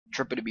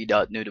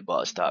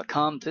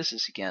www.noodleworzch.com. This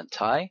is again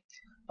Ty.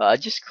 I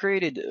just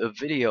created a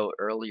video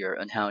earlier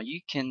on how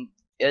you can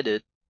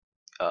edit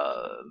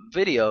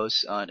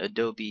videos on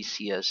Adobe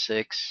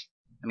CS6.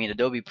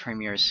 Adobe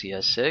Premiere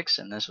CS6,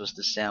 and this was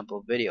the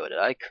sample video that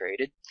I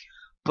created.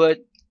 But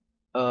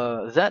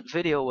that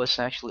video was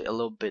actually a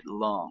little bit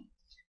long.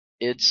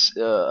 It's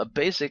a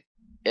basic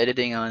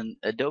editing on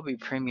Adobe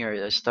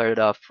Premiere. I started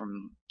off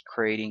from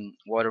creating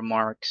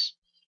watermarks,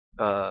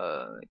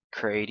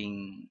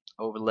 creating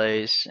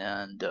overlays,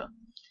 and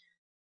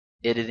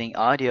editing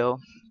audio.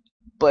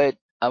 But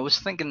I was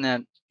thinking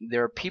that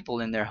there are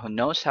people in there who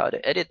knows how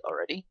to edit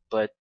already,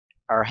 but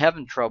are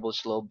having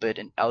troubles a little bit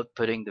in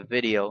outputting the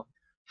video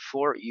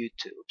for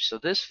YouTube. So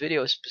this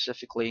video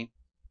specifically,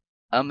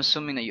 I'm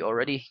assuming that you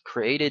already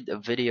created a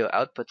video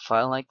output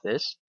file like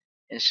this,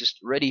 and it's just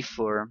ready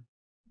for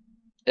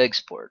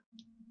export.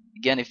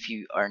 Again, if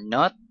you are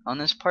not on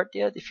this part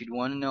yet, if you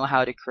want to know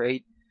how to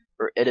create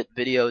or edit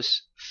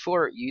videos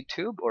for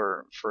YouTube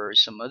or for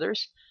some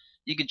others,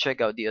 you can check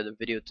out the other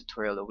video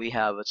tutorial that we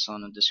have. It's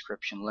on the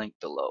description link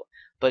below.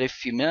 But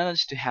if you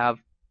manage to have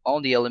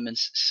all the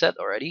elements set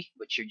already,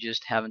 but you're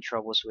just having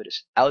troubles with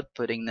is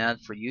outputting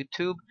that for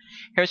YouTube,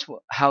 here's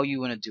how you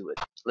want to do it.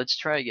 Let's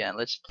try again.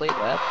 Let's play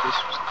that. This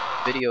was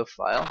the video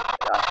file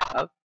that I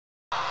have.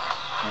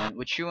 And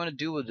what you want to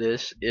do with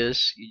this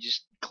is you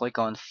just click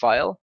on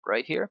File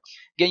right here.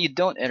 Again, you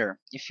don't enter.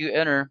 If you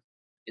enter,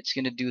 it's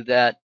going to do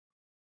that.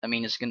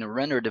 It's going to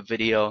render the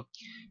video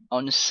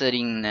on the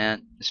setting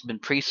that has been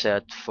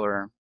preset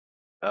for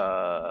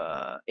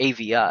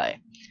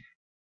AVI.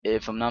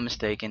 If I'm not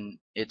mistaken,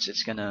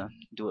 it's going to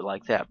do it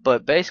like that.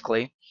 But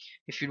basically,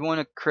 if you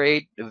want to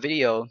create a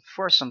video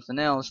for something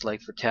else,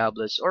 like for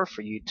tablets or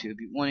for YouTube,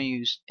 you want to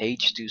use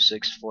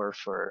H.264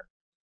 for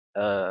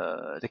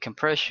the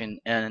compression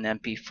and an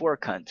MP4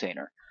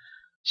 container.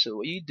 So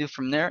what you do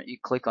from there, you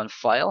click on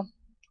File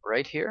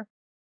right here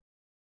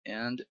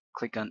and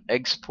click on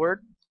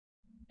Export,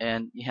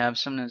 and you have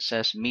something that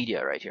says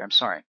Media right here. I'm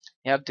sorry,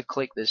 you have to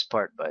click this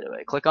part, by the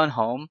way. Click on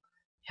Home.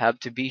 You have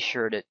to be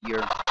sure that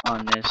you're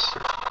on this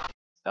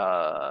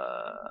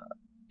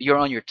you're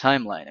on your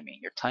timeline.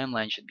 Your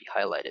timeline should be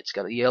highlighted. It's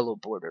got a yellow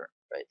border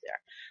right there.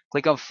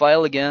 Click on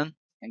File again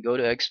and go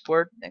to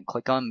Export and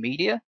click on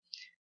Media.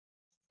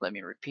 Let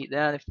me repeat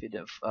that if you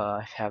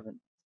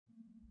haven't,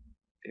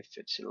 if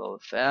it's a little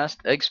fast.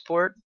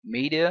 Export,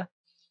 Media,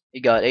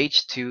 you got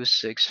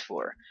H.264.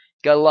 You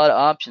got a lot of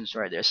options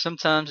right there.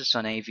 Sometimes it's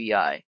on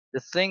AVI.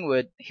 The thing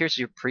with, here's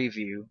your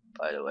preview,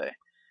 by the way.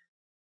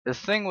 The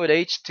thing with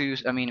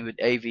with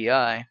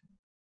AVI,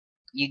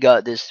 you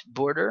got this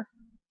border,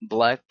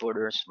 black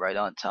borders right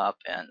on top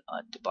and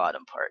on the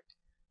bottom part.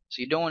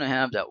 So you don't want to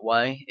have that.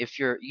 Why? If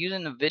you're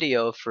using a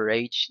video for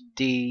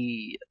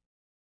HD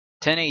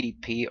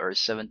 1080p or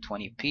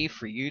 720p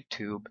for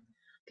YouTube,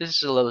 this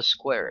is a little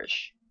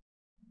squarish,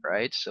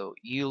 right? So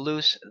you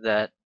lose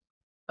that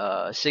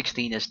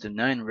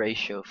 16:9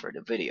 ratio for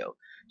the video.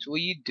 So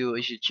what you do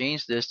is you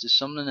change this to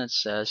something that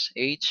says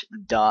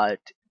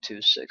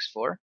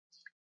H.264,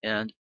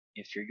 and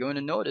if you're going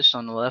to notice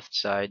on the left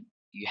side,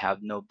 you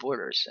have no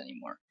borders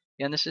anymore.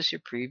 Again, this is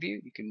your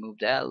preview. You can move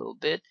that a little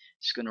bit.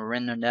 It's going to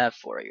render that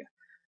for you.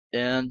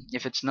 And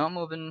if it's not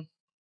moving,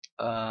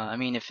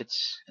 if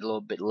it's a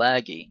little bit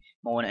laggy,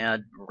 you might want to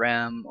add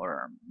RAM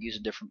or use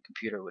a different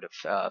computer with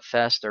a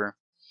faster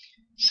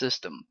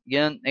system.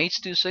 Again,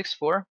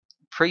 H.264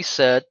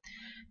 preset.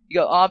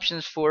 You got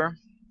options for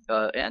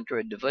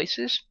Android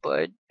devices,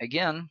 but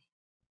again,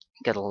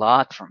 you get a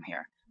lot from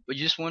here. What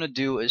you just want to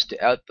do is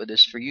to output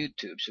this for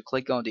YouTube. So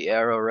click on the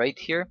arrow right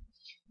here,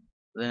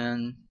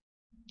 then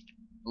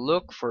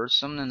look for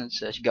something that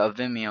says, you got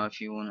Vimeo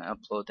if you want to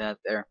upload that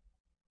there.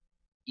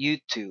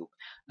 YouTube.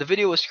 The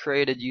video was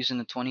created using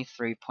a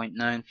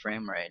 23.9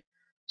 frame rate.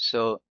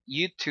 So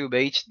YouTube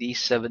HD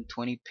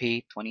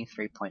 720p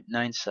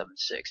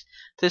 23.976.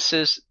 This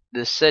is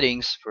the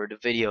settings for the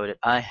video that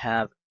I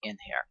have in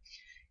here.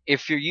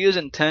 If you're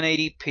using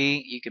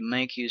 1080p, you can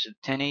make use of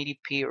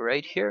 1080p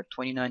right here,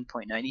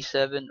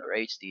 29.97, or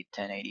HD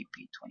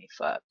 1080p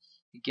 25.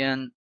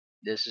 Again,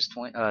 this is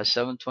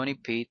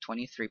 720p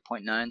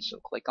 23.9, so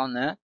click on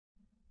that,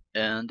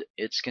 and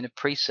it's going to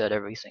preset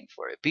everything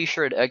for you. Be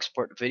sure to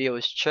export video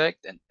is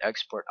checked and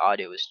export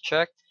audio is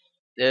checked,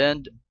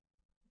 and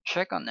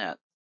check on that.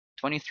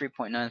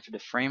 23.9 for the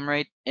frame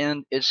rate,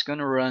 and it's going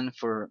to run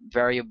for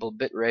variable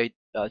bitrate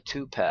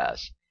 2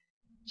 pass.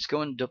 Let's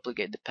go and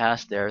duplicate the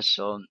pass there,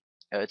 so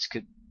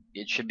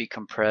it should be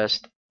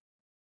compressed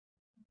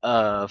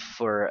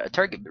for a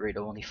target bitrate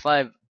of only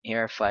 5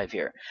 here, 5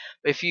 here.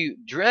 But if you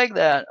drag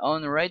that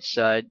on the right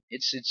side,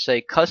 it's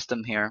say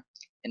custom here,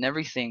 and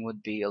everything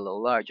would be a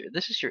little larger.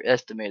 This is your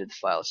estimated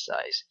file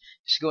size.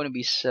 It's going to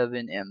be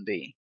 7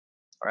 MB.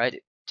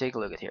 Alright, take a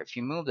look at here. If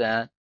you move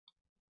that,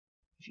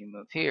 if you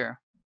move here,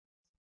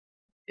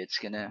 it's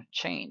gonna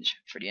change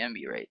for the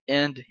MB rate.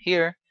 And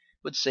here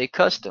would say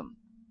custom.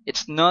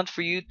 It's not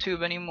for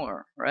YouTube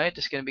anymore, right?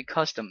 It's gonna be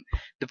custom.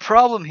 The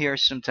problem here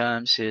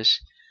sometimes is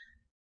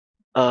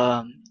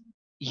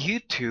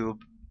YouTube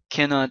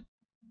cannot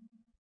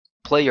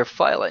play your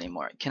file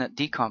anymore. It cannot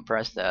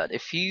decompress that.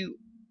 If you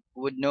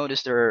would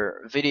notice, there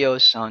are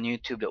videos on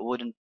YouTube that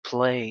wouldn't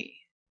play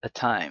at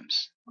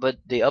times, but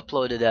they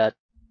uploaded that.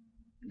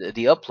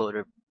 The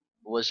uploader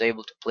was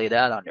able to play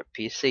that on their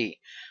PC,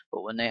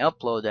 but when they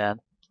upload that,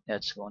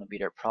 that's going to be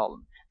their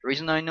problem. The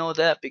reason I know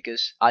that,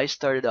 because I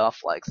started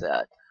off like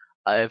that.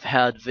 I've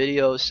had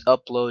videos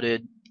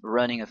uploaded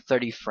running at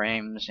 30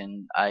 frames,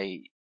 and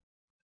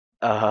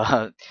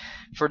uh,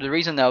 for the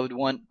reason that I would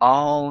want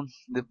all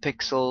the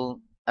pixel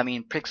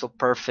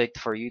perfect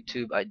for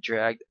YouTube, I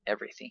dragged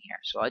everything here.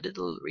 So I did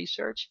a little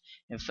research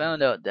and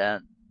found out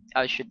that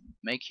I should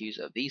make use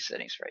of these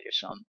settings right here.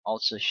 So I'm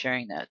also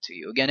sharing that to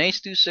you. Again,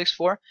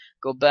 Ace264,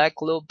 go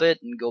back a little bit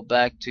and go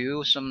back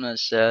to something that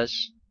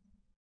says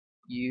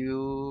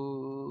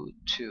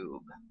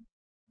YouTube.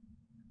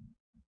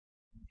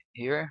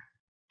 Here,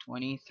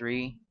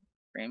 23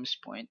 frames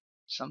point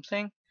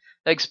something.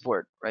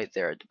 Export right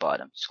there at the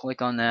bottom. Just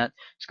click on that.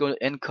 Just go to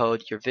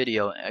encode your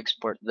video and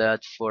export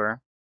that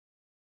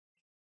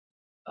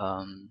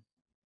um,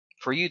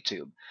 for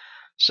YouTube.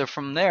 So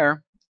from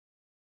there,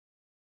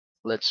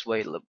 let's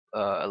wait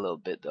a little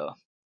bit though,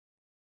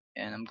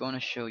 and I'm going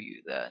to show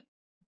you that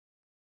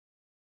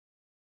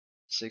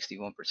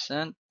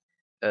 61%.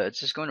 It's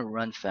just going to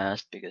run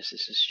fast because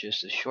this is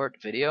just a short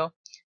video.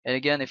 And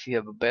again, if you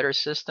have a better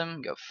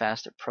system, you have a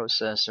faster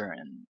processor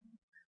and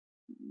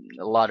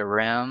a lot of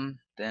RAM,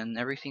 then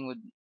everything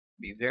would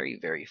be very,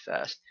 very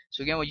fast.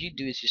 So again, what you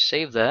do is you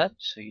save that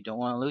so you don't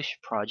want to lose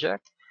your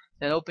project.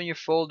 Then open your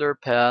folder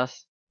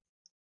path,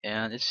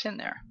 and it's in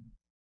there.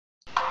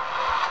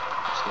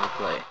 Let's go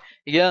play.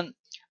 Again,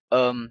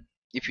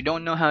 if you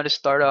don't know how to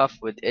start off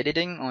with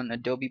editing on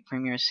Adobe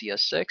Premiere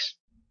CS6,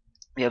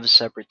 we have a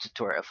separate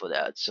tutorial for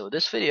that. So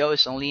this video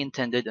is only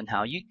intended on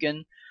how you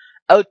can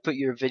output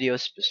your video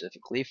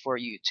specifically for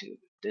YouTube.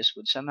 If this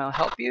would somehow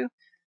help you,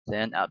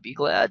 then I'll be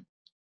glad.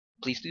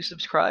 Please do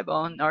subscribe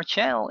on our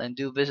channel and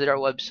do visit our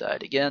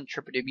website. Again,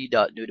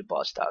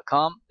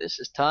 www.noodleworzch.com. This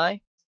is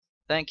Ty.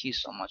 Thank you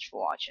so much for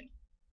watching.